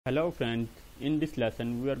Hello friends, in this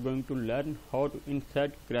lesson we are going to learn how to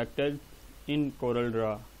insert characters in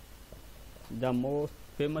Coreldraw. The most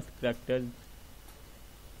famous characters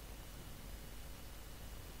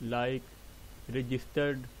like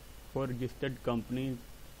registered for registered companies.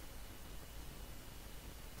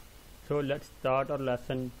 So let's start our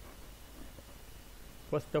lesson.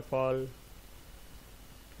 First of all,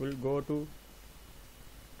 we'll go to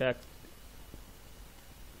text,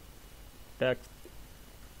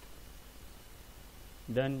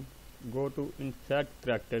 then go to insert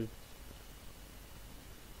characters,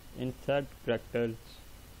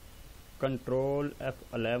 Control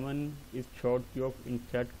F11 is shortcut of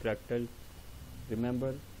insert characters.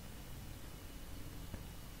 Remember,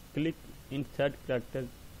 click insert characters.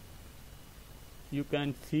 You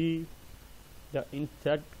can see the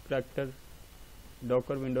insert character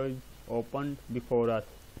Docker window is opened before us.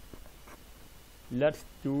 Let's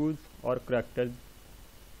choose our characters.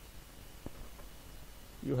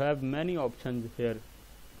 You have many options here: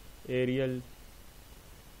 Arial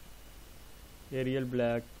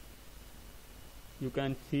black. You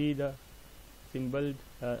can see the symbols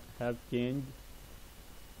have changed.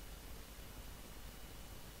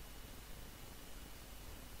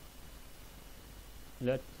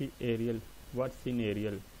 Let's see Arial. What's in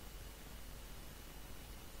Arial?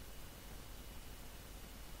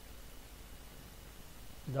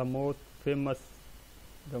 The most famous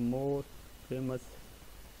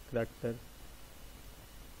character.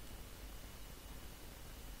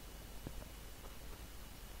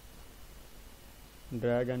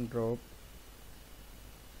 Drag and drop,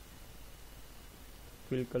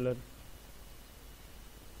 fill color.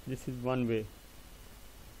 This is one way.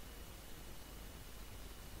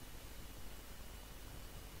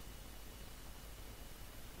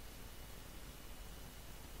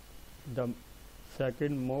 The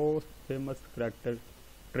second most famous character,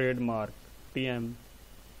 trademark, TM.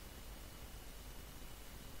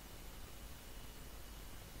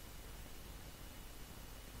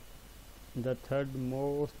 The third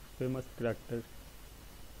most famous character,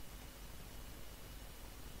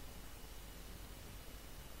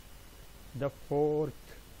 the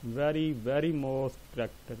fourth very most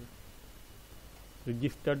character,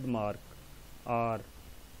 registered mark, R,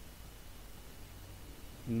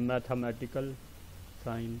 mathematical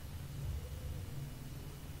sign.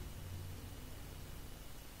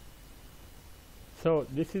 So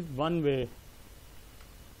this is one way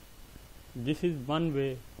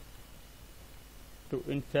to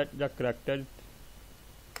insert the characters.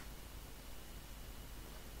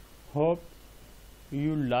 Hope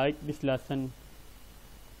you like this lesson.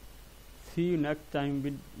 See you next time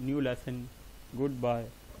with new lesson. Goodbye.